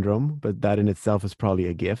Down syndrome, but that in itself is probably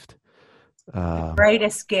a gift. The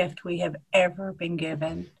greatest gift we have ever been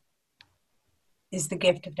given is the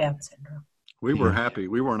gift of Down syndrome. We were happy.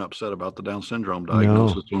 We weren't upset about the Down syndrome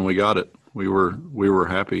diagnosis when we got it. We were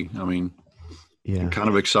happy. I mean, kind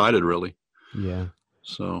of excited, really. Yeah.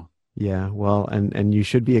 So. Yeah, well, and you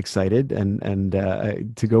should be excited. And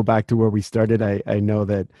to go back to where we started, I know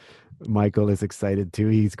that Michael is excited too.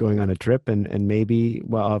 He's going on a trip, and maybe,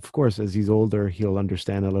 well, of course, as he's older, he'll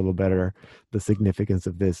understand a little better the significance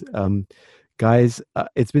of this. Guys,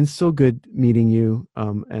 it's been so good meeting you,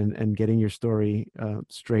 and getting your story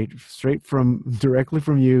straight directly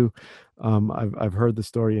from you. I've heard the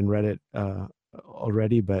story and read it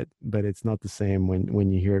already, but it's not the same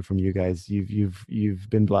when you hear it from you guys. You've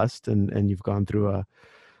been blessed, and you've gone through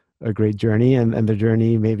a great journey, and the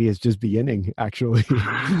journey maybe is just beginning, actually.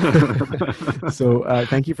 So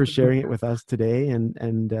thank you for sharing it with us today,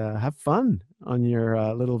 and have fun on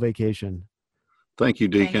your little vacation. Thank you,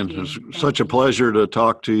 Deacon. It's such a pleasure to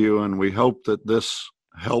talk to you, and we hope that this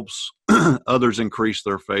helps others increase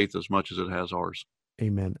their faith as much as it has ours.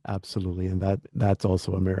 Amen. Absolutely. And that's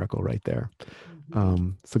also a miracle right there.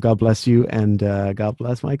 So God bless you, and God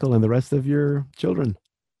bless Michael and the rest of your children.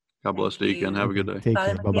 God bless, Deacon. Have a good day. Take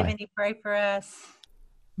care. Bye-bye. Pray for us.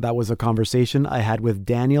 That was a conversation I had with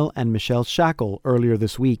Daniel and Michelle Shackle earlier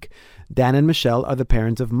this week. Dan and Michelle are the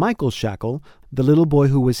parents of Michael Shackle, the little boy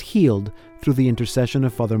who was healed through the intercession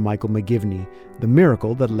of Father Michael McGivney, the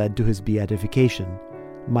miracle that led to his beatification.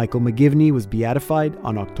 Michael McGivney was beatified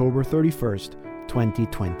on October 31st,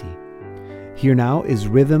 2020. Here now is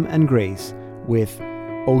Rhythm and Grace with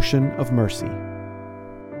Ocean of Mercy.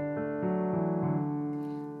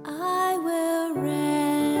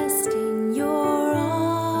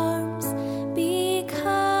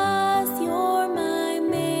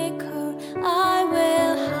 I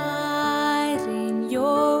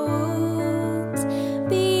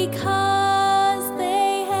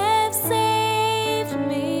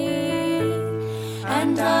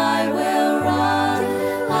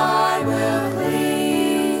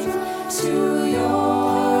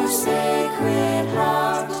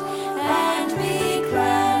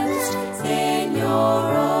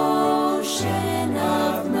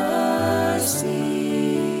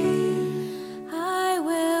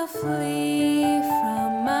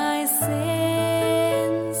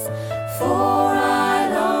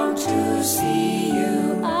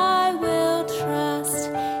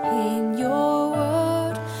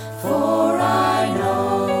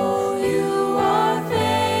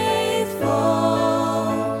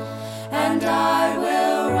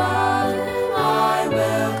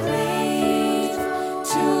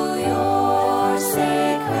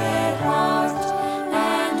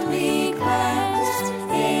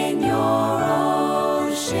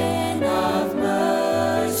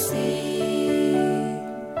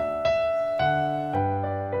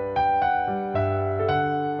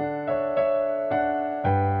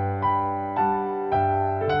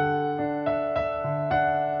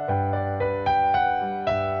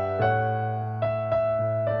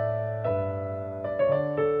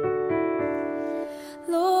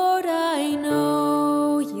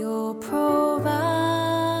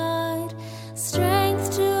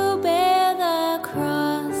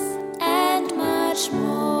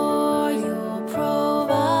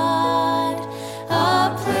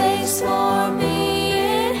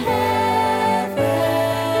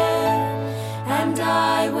and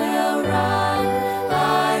I will run,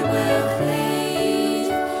 I will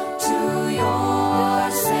cleave to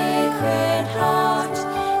your sacred heart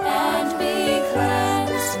and be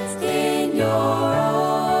cleansed in your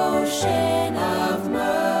ocean of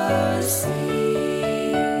mercy.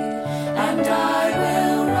 And I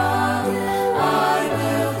will run, I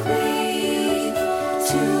will cleave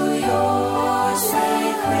to your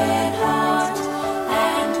sacred heart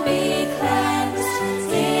and be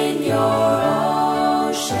cleansed in your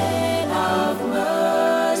ocean of mercy.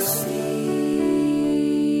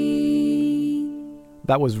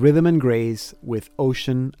 That was Rhythm and Grace with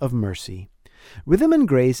Ocean of Mercy. Rhythm and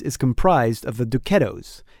Grace is comprised of the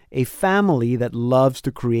Duquettos, a family that loves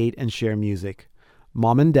to create and share music.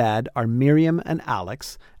 Mom and Dad are Miriam and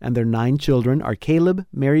Alex, and their 9 children are Caleb,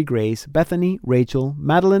 Mary Grace, Bethany, Rachel,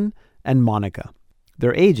 Madeline, and Monica.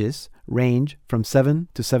 Their ages range from 7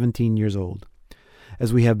 to 17 years old.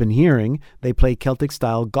 As we have been hearing, they play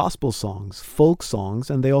Celtic-style gospel songs, folk songs,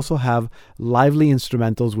 and they also have lively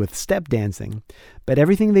instrumentals with step dancing. But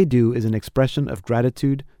everything they do is an expression of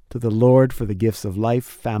gratitude to the Lord for the gifts of life,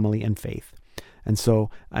 family, and faith. And so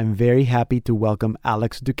I'm very happy to welcome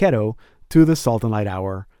Alex Duquetto to the Salt and Light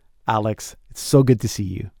Hour. Alex, it's so good to see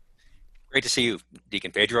you. Great to see you,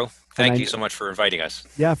 Deacon Pedro. Thank you so much for inviting us.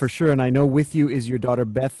 Yeah, for sure. And I know with you is your daughter,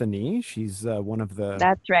 Bethany. She's one of the...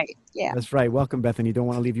 That's right. Yeah. That's right. Welcome, Bethany. Don't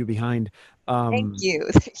want to leave you behind. Thank you.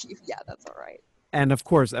 Thank you. Yeah, that's all right. And of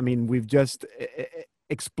course, I mean, we've just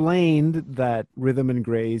explained that Rhythm and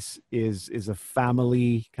Grace is a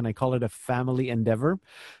family, can I call it a family endeavor?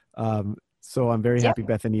 So I'm very happy,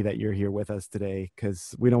 Bethany, that you're here with us today,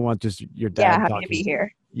 because we don't want just your dad talking. Yeah, happy to be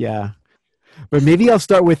here. Yeah. But maybe I'll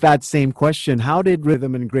start with that same question. How did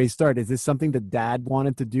Rhythm and Grace start? Is this something that Dad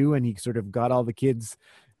wanted to do and he sort of got all the kids,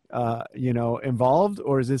 involved?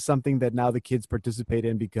 Or is this something that now the kids participate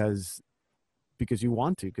in because you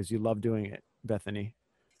want to, because you love doing it, Bethany?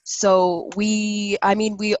 So we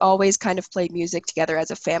always kind of played music together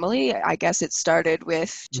as a family. I guess it started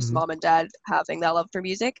with just Mom and Dad having that love for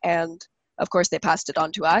music, and of course they passed it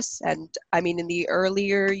on to us. And I mean, in the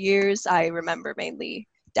earlier years, I remember mainly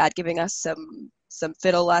Dad giving us some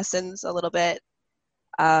fiddle lessons a little bit,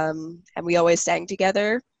 and we always sang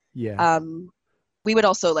together. Yeah. We would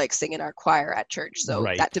also like sing in our choir at church, so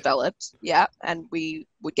that developed. Yeah, and we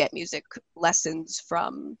would get music lessons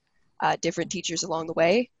from different teachers along the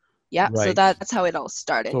way. Yeah, so that's how it all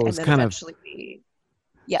started, so and then eventually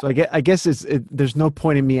yeah. So I guess there's no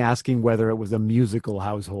point in me asking whether it was a musical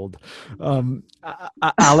household.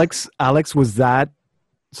 Alex, was that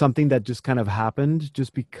something that just kind of happened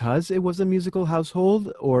just because it was a musical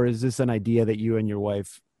household, or is this an idea that you and your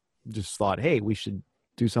wife just thought, hey, we should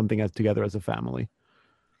do something together as a family?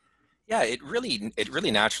 Yeah, it really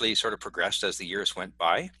naturally sort of progressed as the years went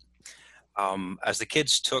by. As the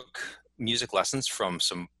kids took music lessons from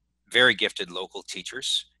some very gifted local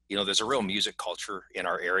teachers, there's a real music culture in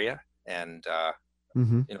our area, and I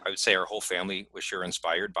would say our whole family was sure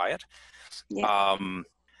inspired by it. Yeah.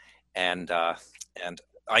 And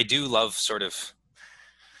I do love sort of,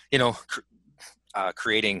 doing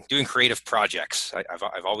creative projects.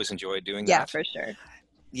 I've always enjoyed doing that. Yeah, for sure.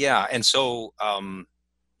 Yeah, and so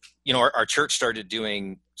our church started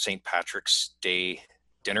doing St. Patrick's Day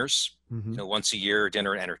dinners. Once a year,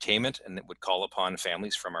 dinner and entertainment, and it would call upon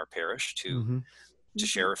families from our parish to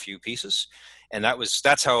share a few pieces, and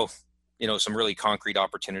that's how some really concrete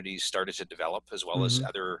opportunities started to develop, as well as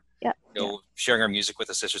other sharing our music with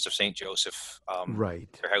the Sisters of St. Joseph,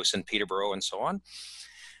 their house in Peterborough, and so on.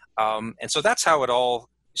 And so that's how it all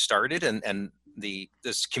started, and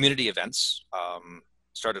this community events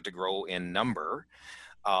started to grow in number,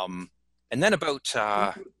 and then about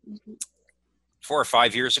 4 or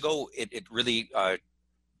 5 years ago, it really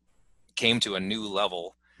came to a new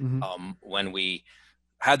level when we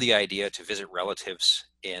had the idea to visit relatives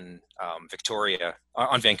in Victoria,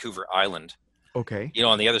 on Vancouver Island. Okay.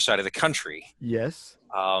 On the other side of the country. Yes.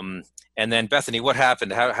 And then Bethany, what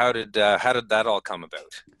happened? How did that all come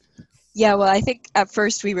about? Yeah, well, I think at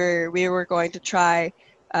first we were going to try.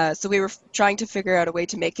 So we were trying to figure out a way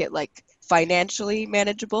to make it like financially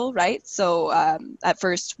manageable, right? So at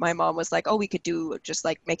first my mom was like, oh, we could do just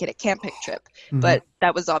like make it a camping trip, but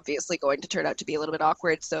that was obviously going to turn out to be a little bit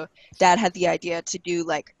awkward. So Dad had the idea to do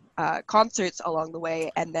like concerts along the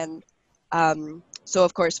way, and then so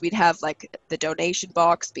of course we'd have like the donation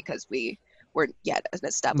box because we weren't yet an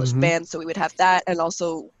established band, so we would have that, and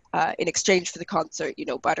also in exchange for the concert,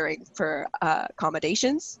 buttering for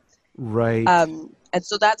accommodations. Right. And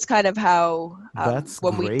so that's kind of how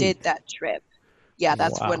when we did that trip, yeah,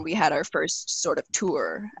 that's when we had our first sort of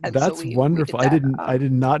tour. And that's so wonderful. I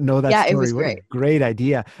did not know that yeah, story. It was what great. A great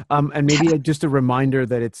idea. And maybe just a reminder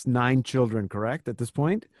that it's 9 children, correct, at this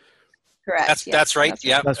point? Correct. That's right.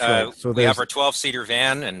 Yeah. That's right. So we have our 12-seater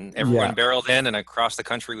van, and everyone barreled in, and across the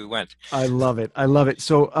country we went. I love it.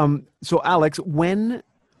 So, so Alex, when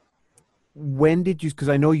did you? Because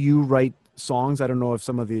I know you write songs. I don't know if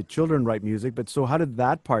some of the children write music, but so how did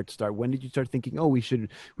that part start? When did you start thinking, oh, we should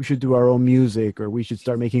do our own music, or we should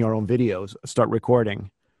start making our own videos, start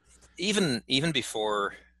recording? Even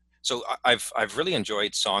before. So I've really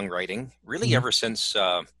enjoyed songwriting really ever since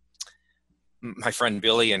my friend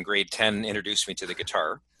Billy in grade 10 introduced me to the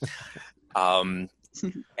guitar. And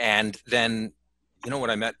then, when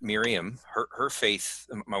I met Miriam, her faith,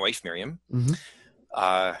 my wife Miriam,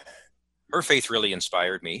 her faith really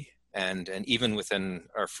inspired me. And even within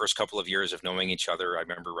our first couple of years of knowing each other, I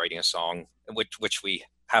remember writing a song, which we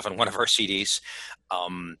have on one of our CDs,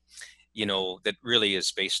 that really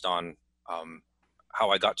is based on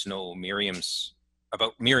how I got to know Miriam's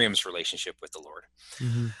relationship with the Lord.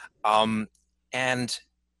 And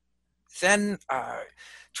then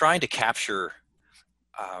trying to capture,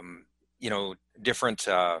 different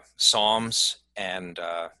psalms and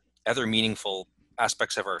other meaningful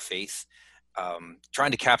aspects of our faith,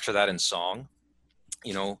 trying to capture that in song,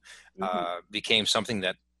 became something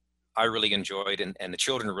that I really enjoyed and the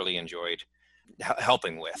children really enjoyed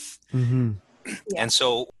helping with. And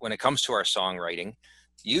so when it comes to our songwriting,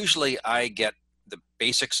 usually I get the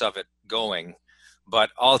basics of it going,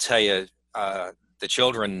 but I'll tell you, the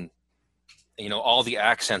children, all the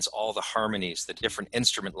accents, all the harmonies, the different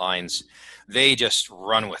instrument lines, they just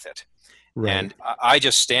run with it. Right. And I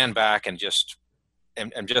just stand back and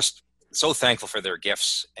I'm just so thankful for their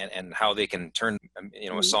gifts and how they can turn,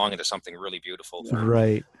 a song into something really beautiful.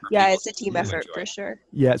 Right. Yeah, it's a team effort for sure.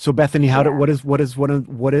 Yeah. So Bethany, what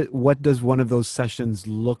does one of those sessions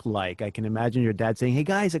look like? I can imagine your dad saying, "Hey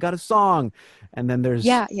guys, I got a song," and then there's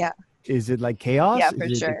Is it like chaos? Yeah, for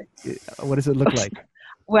sure. What does it look like?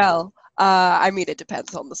 Well, it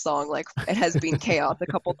depends on the song. Like, it has been chaos a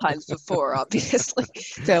couple times before, obviously.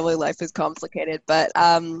 Family life is complicated. But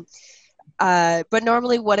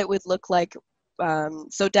normally what it would look like,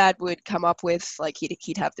 so Dad would come up with, like,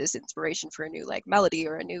 he'd have this inspiration for a new, like, melody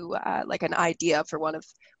or a new, like, an idea for one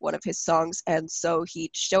of his songs. And so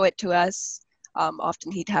he'd show it to us.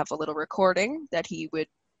 Often he'd have a little recording that he would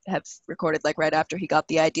have recorded, like, right after he got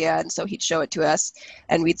the idea. And so he'd show it to us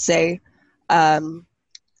and we'd say,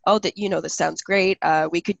 this sounds great.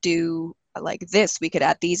 We could do like this. We could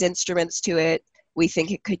add these instruments to it. We think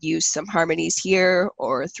it could use some harmonies here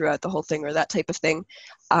or throughout the whole thing, or that type of thing.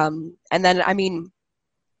 And then,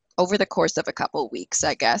 over the course of a couple of weeks,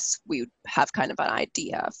 I guess, we would have kind of an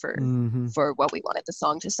idea for what we wanted the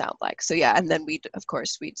song to sound like. So yeah, and then we'd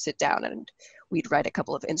sit down and we'd write a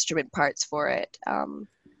couple of instrument parts for it.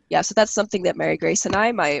 So that's something that Mary Grace and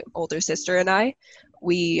I, my older sister and I,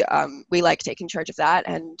 we like taking charge of that,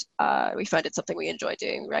 and we find it something we enjoy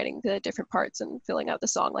doing, writing the different parts and filling out the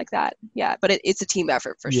song like that. Yeah, but it's a team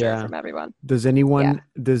effort for sure from everyone. Is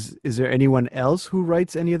there anyone else who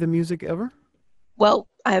writes any of the music ever? Well,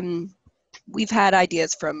 we've had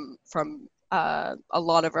ideas from a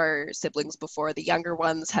lot of our siblings before. The younger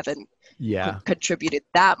ones haven't contributed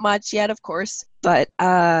that much yet, of course, but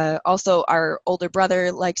also our older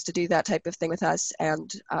brother likes to do that type of thing with us,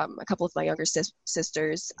 and a couple of my younger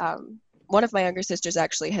sisters. One of my younger sisters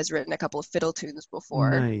actually has written a couple of fiddle tunes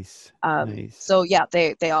before. Nice. So yeah,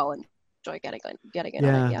 they all enjoy getting in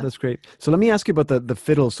on it. Yeah, that's great. So let me ask you about the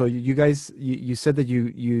fiddle. So you guys, you said that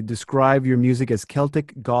you describe your music as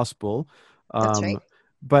Celtic gospel. That's right.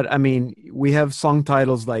 But we have song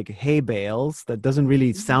titles like Hay Bales that doesn't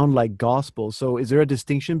really sound like gospel. So is there a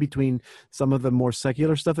distinction between some of the more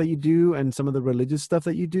secular stuff that you do and some of the religious stuff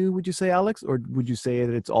that you do, would you say, Alex? Or would you say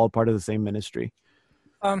that it's all part of the same ministry?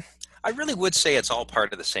 I really would say it's all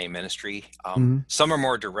part of the same ministry. Some are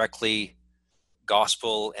more directly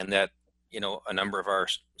gospel, and that, a number of our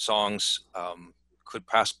songs could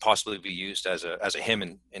possibly be used as a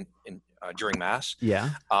hymn in during Mass.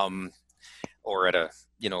 Yeah. Or at a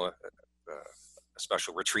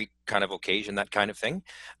special retreat kind of occasion, that kind of thing.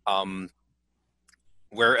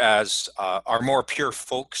 Whereas our more pure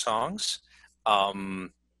folk songs,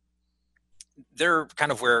 they're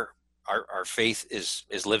kind of where our faith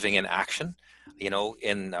is living in action,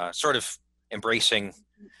 in sort of embracing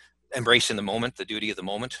the moment, the duty of the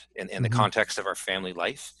moment in the context of our family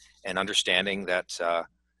life, and understanding that,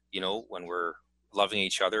 when we're loving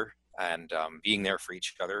each other and being there for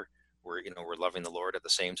each other, we're loving the Lord at the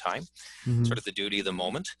same time, sort of the duty of the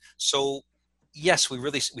moment. So yes,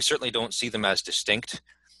 we certainly don't see them as distinct.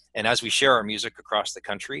 And as we share our music across the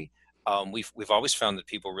country, we've always found that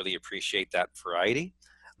people really appreciate that variety.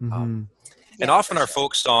 Mm-hmm. And often our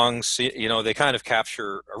folk songs, they kind of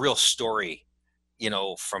capture a real story,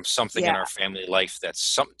 from something in our family life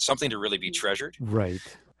that's something to really be treasured. Right.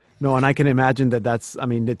 No, and I can imagine that's,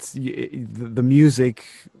 it's the music,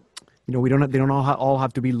 they don't all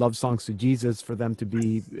have to be love songs to Jesus for them to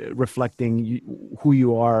be reflecting who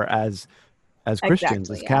you are as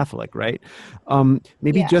Christians, as Catholic, right?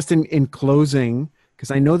 Maybe just in closing,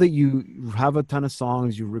 because I know that you have a ton of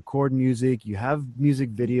songs, you record music, you have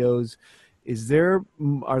music videos.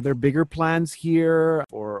 Are there bigger plans here,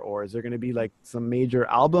 or is there going to be like some major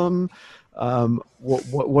album?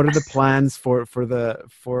 What are the plans for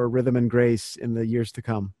Rhythm and Grace in the years to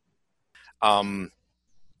come?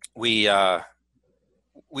 We are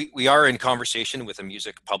in conversation with a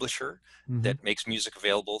music publisher that makes music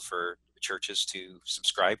available for churches to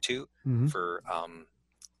subscribe to for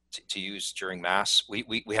to use during Mass.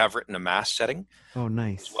 We have written a Mass setting. Oh,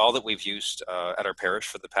 nice. As well, that we've used at our parish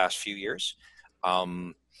for the past few years.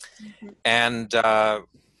 And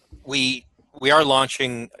we are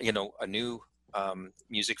launching, a new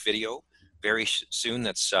music video very soon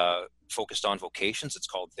that's focused on vocations. It's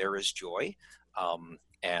called There Is Joy.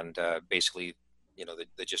 And basically,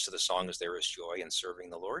 the gist of the song is there is joy in serving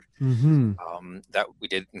the Lord. That we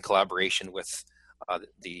did in collaboration with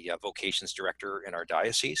the vocations director in our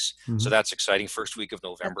diocese. So that's exciting. First week of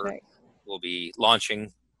November, we'll be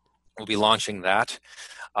launching that.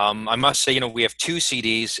 I must say, we have 2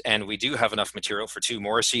 CDs and we do have enough material for 2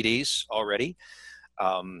 more CDs already.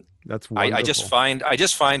 That's wonderful. I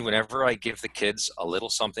just find whenever I give the kids a little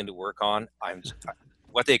something to work on,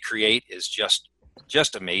 what they create is just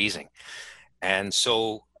amazing. And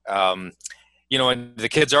so, and the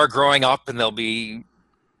kids are growing up and they'll be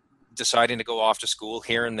deciding to go off to school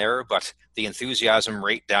here and there, but the enthusiasm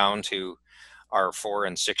right down to our 4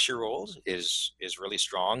 and 6-year-olds is really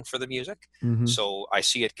strong for the music. So I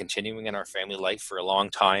see it continuing in our family life for a long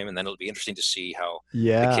time, and then it'll be interesting to see how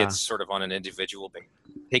the kids sort of on an individual basis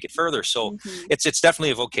take it further. So it's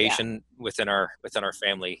definitely a vocation within our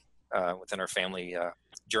family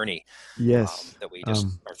journey. Yes, that we just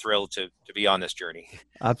are thrilled to be on this journey.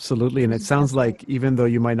 Absolutely. And it sounds like even though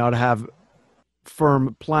you might not have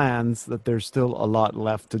firm plans, that there's still a lot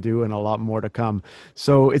left to do and a lot more to come.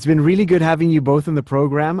 So it's been really good having you both in the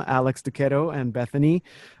program, Alex DeChetto and Bethany.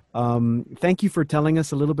 Thank you for telling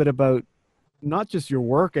us a little bit about not just your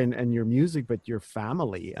work and your music, but your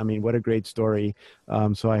family. What a great story.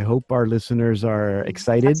 So I hope our listeners are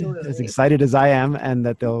excited, as excited as I am, and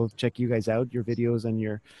that they'll check you guys out, your videos and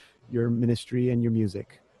your ministry and your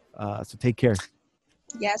music. So take care.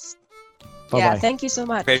 Yes. Bye-bye. Yeah, thank you so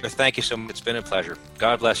much. Pedro, thank you so much. It's been a pleasure.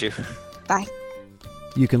 God bless you. Bye.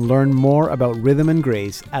 You can learn more about Rhythm and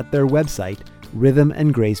Grace at their website,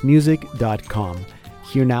 rhythmandgracemusic.com.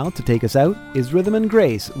 Here now to take us out is Rhythm and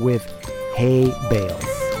Grace with Hey Bales.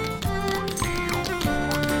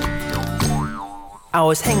 I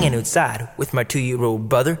was hanging outside with my 2-year-old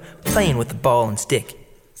brother, playing with the ball and stick.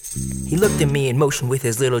 He looked at me and motioned with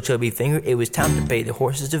his little chubby finger. It was time to pay the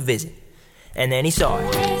horses a visit. And then he saw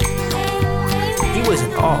it. He was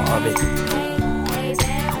in awe of it.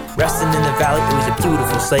 Resting in the valley, it was a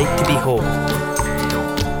beautiful sight to behold.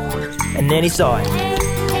 And then he saw it.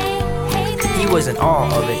 He was in awe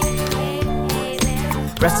of it.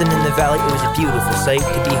 Resting in the valley, it was a beautiful sight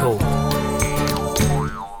to behold.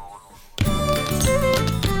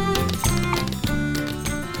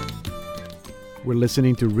 We're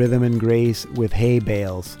listening to Rhythm and Grace with Hey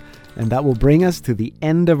Bales. And that will bring us to the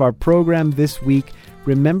end of our program this week.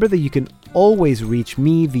 Remember that you can always reach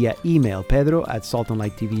me via email,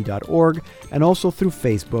 pedro@saltandlighttv.org, and also through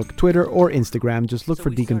Facebook, Twitter, or Instagram. Just look for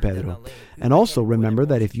Deacon Pedro. And also remember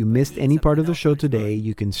that if you missed any part of the show today,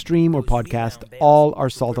 you can stream or podcast all our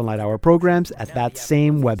Salt and Light Hour programs at that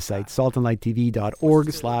same website,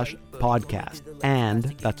 saltandlighttv.org/podcast. And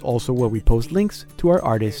that's also where we post links to our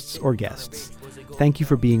artists or guests. Thank you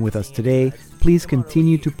for being with us today. Please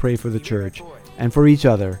continue to pray for the church and for each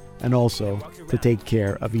other, and also to take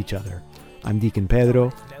care of each other. I'm Deacon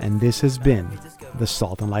Pedro, and this has been the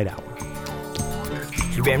Salt and Light Hour.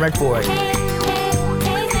 He ran right for it,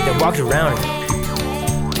 then walked around it.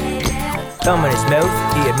 Thumb in his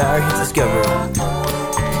mouth, he admired his discovery.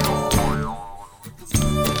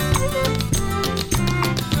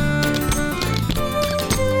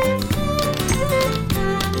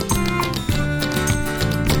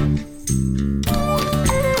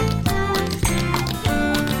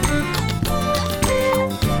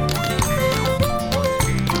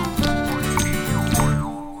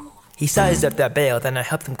 He sized up that bale, then I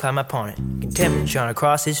helped him climb upon it. Contentment shone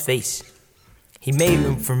across his face. He made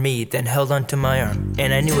room for me, then held onto my arm,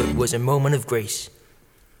 and I knew it was a moment of grace.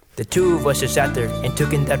 The two of us just sat there and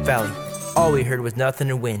took in that valley. All we heard was nothing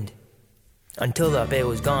but wind. Until the bale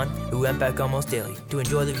was gone, we went back almost daily to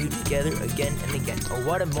enjoy the view together again and again. Oh,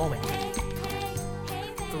 what a moment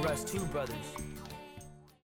for us two brothers.